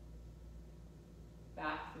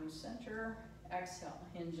 Back through center, exhale,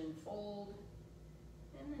 hinge and fold.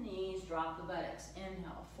 And the knees, drop the buttocks.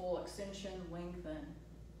 Inhale, full extension, lengthen,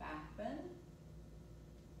 back bend.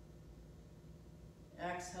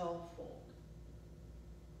 Exhale, fold.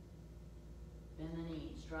 Bend the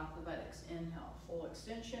knees, drop the buttocks. Inhale, full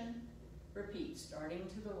extension. Repeat, starting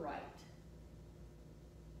to the right.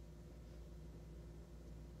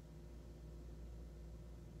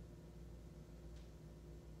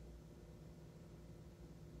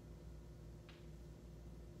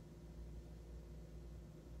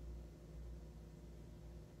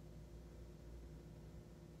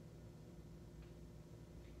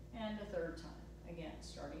 And a third time. Again,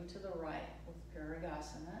 starting to the right with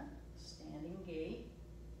Parigasana, standing gate.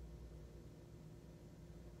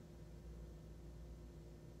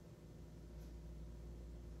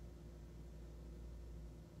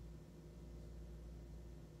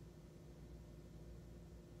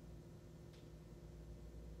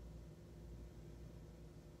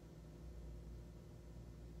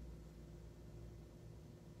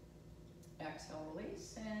 Exhale,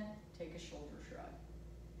 release, and take a shoulder shrug.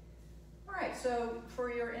 All right, so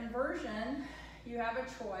for your inversion, you have a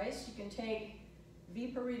choice. You can take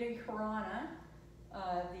Viparita Karana,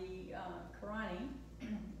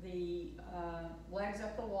 the legs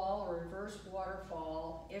up the wall, or reverse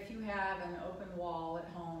waterfall, if you have an open wall at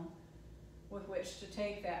home with which to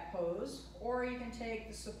take that pose, or you can take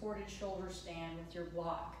the supported shoulder stand with your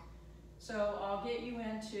block. So I'll get you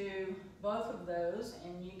into both of those,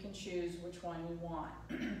 and you can choose which one you want.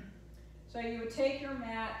 So you would take your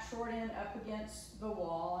mat short end up against the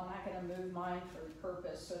wall. I'm not going to move mine for the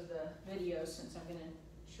purpose of the video, since I'm going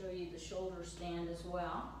to show you the shoulder stand as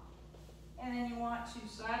well. And then you want to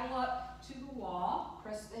sidle up to the wall,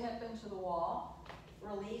 press the hip into the wall,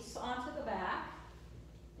 release onto the back,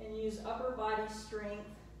 and use upper body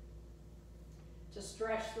strength to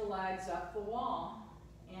stretch the legs up the wall.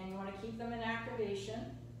 And you want to keep them in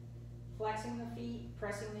activation, flexing the feet,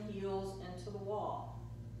 pressing the heels into the wall.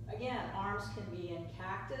 Again, arms can be in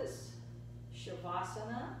cactus,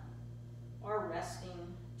 shavasana, or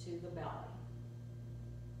resting to the belly.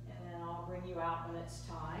 And then I'll bring you out when it's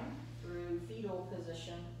time through fetal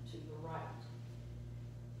position to the right.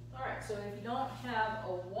 All right, so if you don't have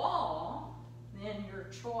a wall, then your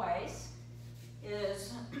choice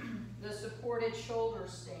is the supported shoulder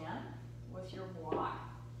stand with your block.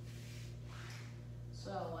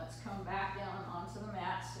 So let's come back down onto the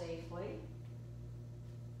mat safely.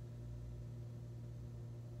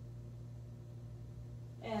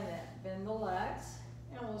 And then bend the legs,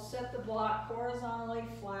 and we'll set the block horizontally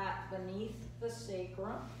flat beneath the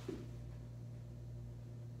sacrum.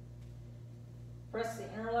 Press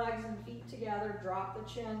the inner legs and feet together, drop the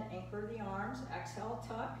chin, anchor the arms, exhale,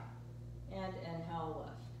 tuck, and inhale,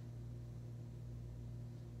 lift.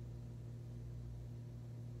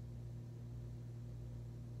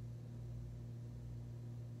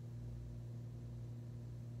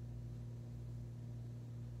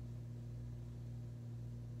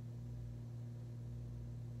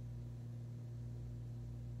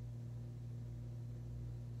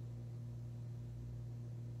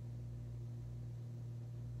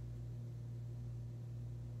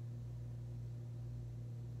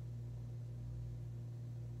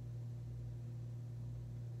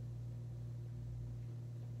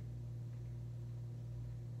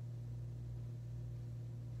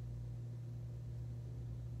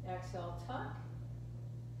 Exhale, tuck.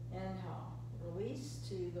 Inhale, release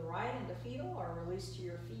to the right into fetal or release to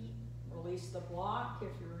your feet. Release the block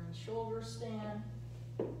if you're in shoulder stand.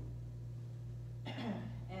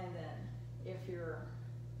 And then if you're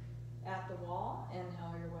at the wall,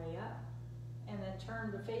 inhale your way up. And then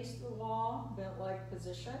turn to face the wall, bent leg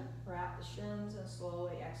position. Wrap the shins and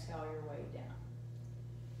slowly exhale your way down.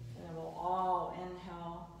 And then we'll all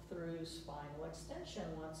inhale through spinal extension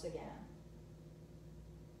once again.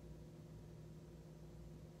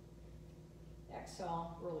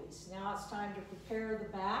 Exhale, release. Now it's time to prepare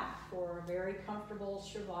the back for a very comfortable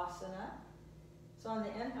Shavasana. So on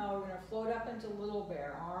the inhale, we're going to float up into little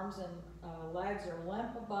bear. Arms and legs are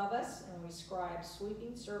limp above us, and we scribe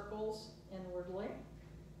sweeping circles inwardly,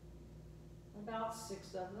 about 6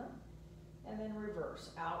 of them. And then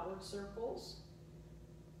reverse, outward circles.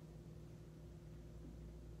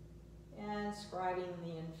 And scribing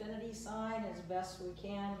the infinity sign as best we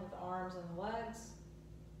can with arms and legs.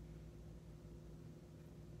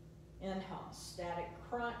 Inhale, static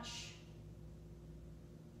crunch.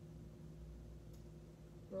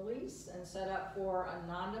 Release and set up for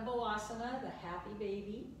Ananda Balasana, the happy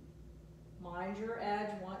baby. Mind your edge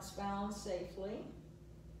once found safely,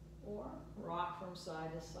 or rock from side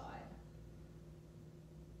to side.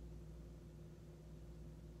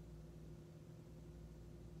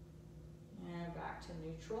 And back to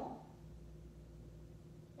neutral.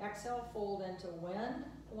 Exhale, fold into wind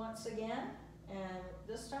once again. And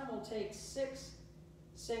this time we'll take 6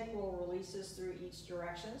 sacral releases through each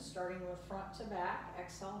direction, starting with front to back.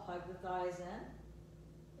 Exhale, hug the thighs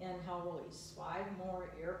in. Inhale, release. 5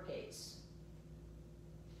 more, ear pace.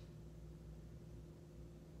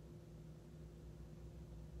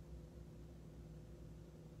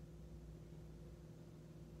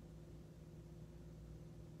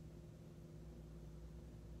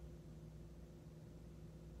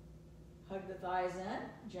 Hug the thighs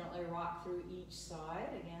in, gently rock through each side.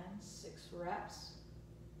 Again, 6 reps.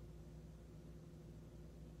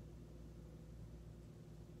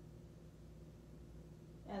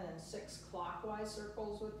 And then 6 clockwise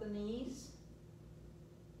circles with the knees.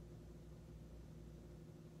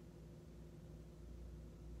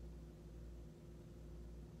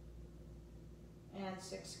 And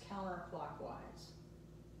 6 counterclockwise.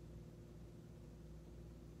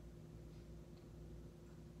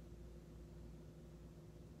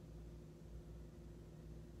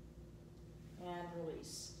 And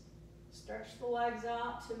release. Stretch the legs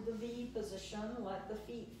out to the V position. Let the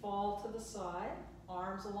feet fall to the side.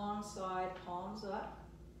 Arms alongside, palms up.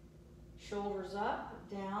 Shoulders up,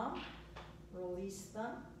 down. Release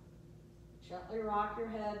them. Gently rock your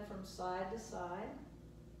head from side to side.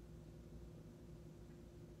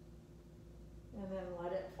 And then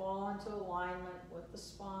let it fall into alignment with the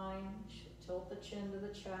spine. Tilt the chin to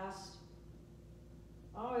the chest.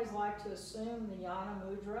 I always like to assume the Yana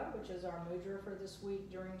Mudra, which is our mudra for this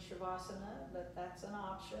week during Shavasana, but that's an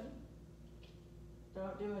option.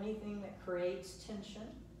 Don't do anything that creates tension.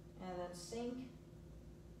 And then sink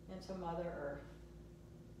into Mother Earth.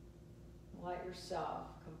 Let yourself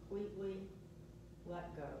completely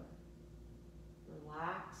let go.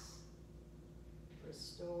 Relax,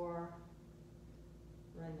 restore,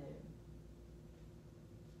 renew.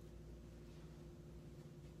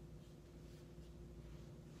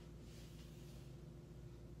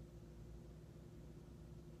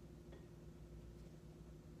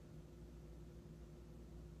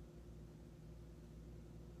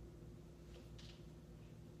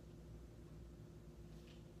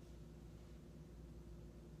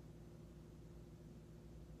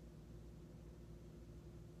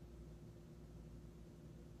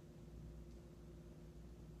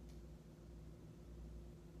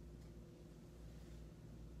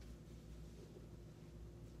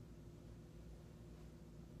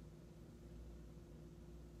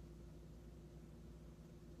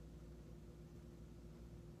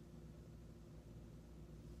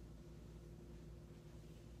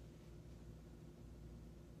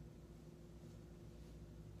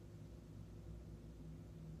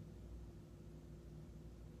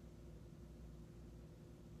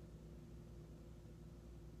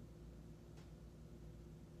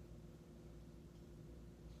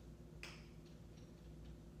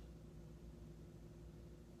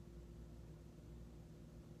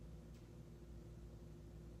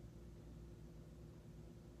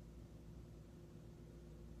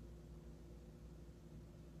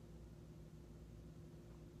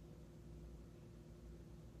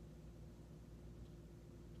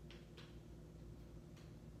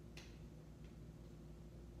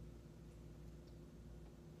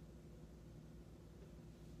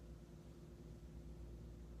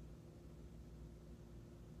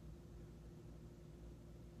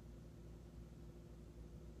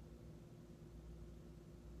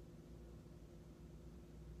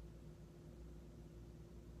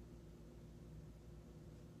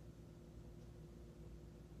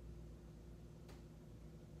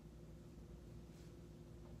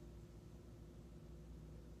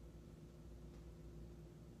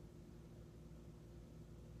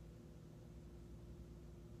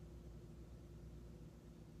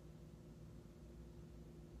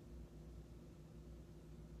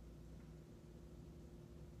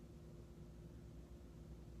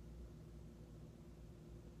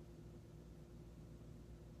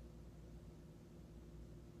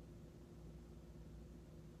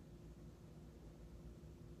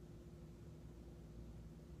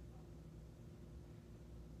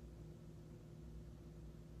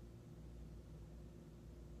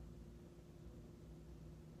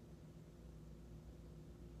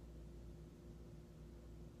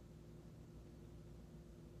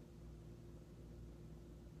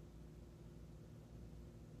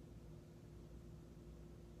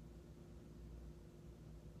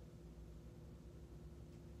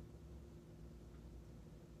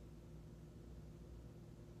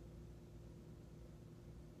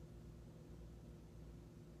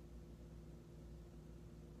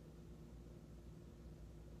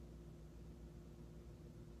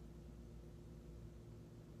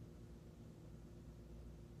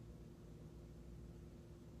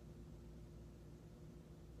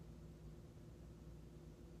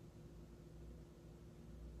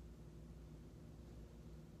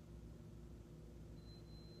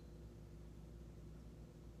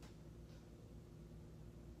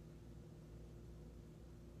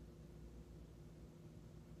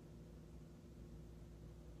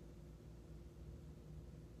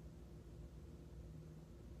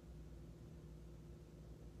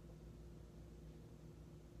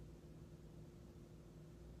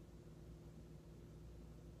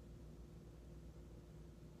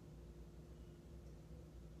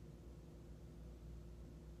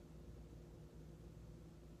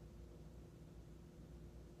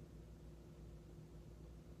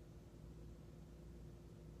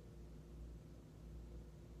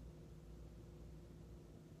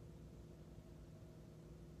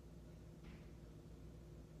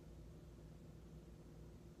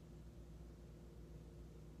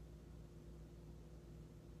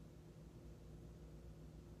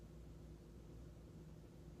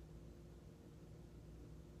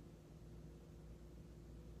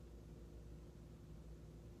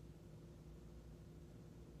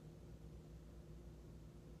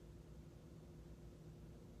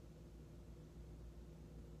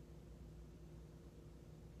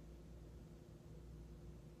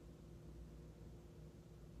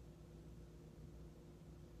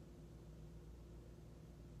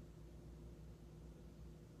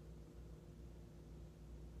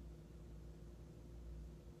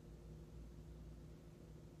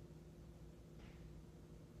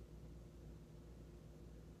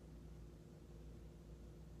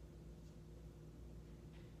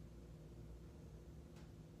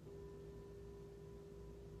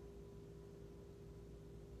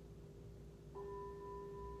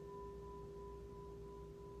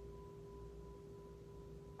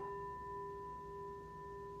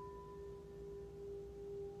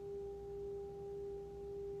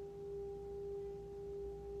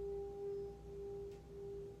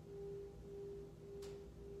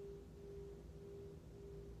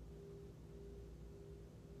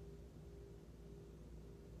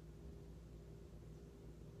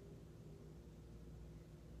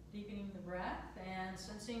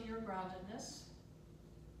 sensing your groundedness,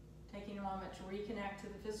 taking a moment to reconnect to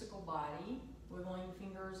the physical body, wiggling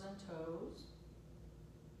fingers and toes,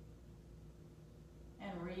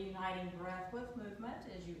 and reuniting breath with movement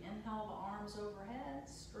as you inhale the arms overhead,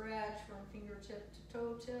 stretch from fingertip to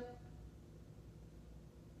toe tip.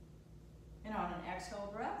 And on an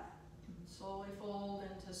exhale breath, slowly fold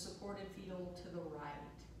into supported fetal to the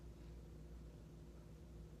right.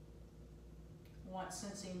 Once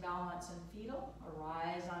sensing balance in fetal,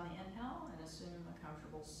 arise on the inhale and assume a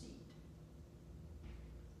comfortable seat.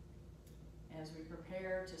 As we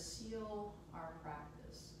prepare to seal our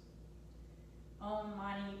practice. Om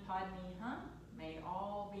Mani Padme Hum, may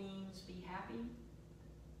all beings be happy,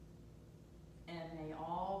 and may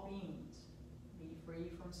all beings be free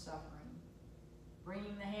from suffering.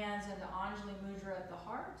 Bringing the hands into Anjali Mudra at the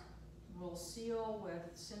heart, we'll seal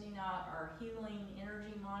with sending out our healing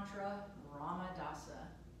energy mantra, Ramadasa.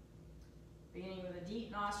 Beginning with a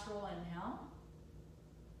deep nostril inhale.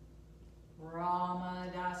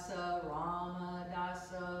 Ramadasa,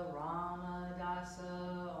 Ramadasa, Ramadasa,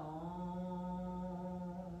 Om.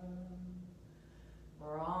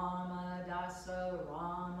 Ramadasa,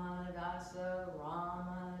 Ramadasa,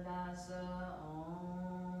 Ramadasa, Om.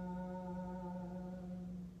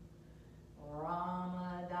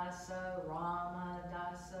 Ramadasa,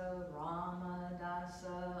 Ramadasa,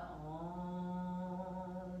 Ramadasa, Om.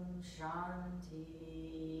 Shanti.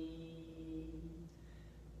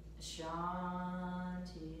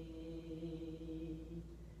 Shanti.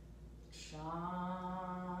 Shanti.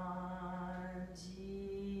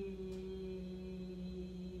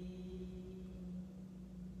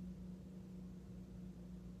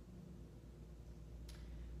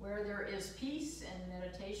 Where there is peace and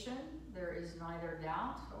meditation, there is neither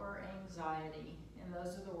doubt or anxiety. And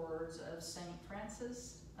those are the words of Saint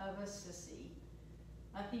Francis of Assisi.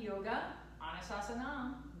 Ati Yoga,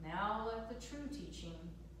 Anasasanam. Now let the true teaching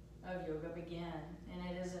of yoga begin. And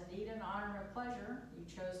it is indeed an honor and a pleasure you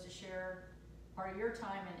chose to share part of your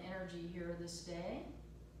time and energy here this day.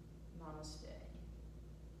 Namaste.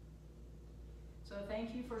 So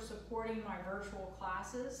thank you for supporting my virtual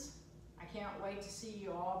classes. I can't wait to see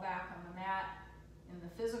you all back on the mat in the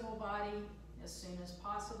physical body as soon as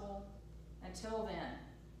possible. Until then,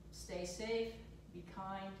 stay safe, be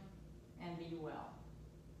kind, and be well.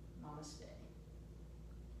 Namaste.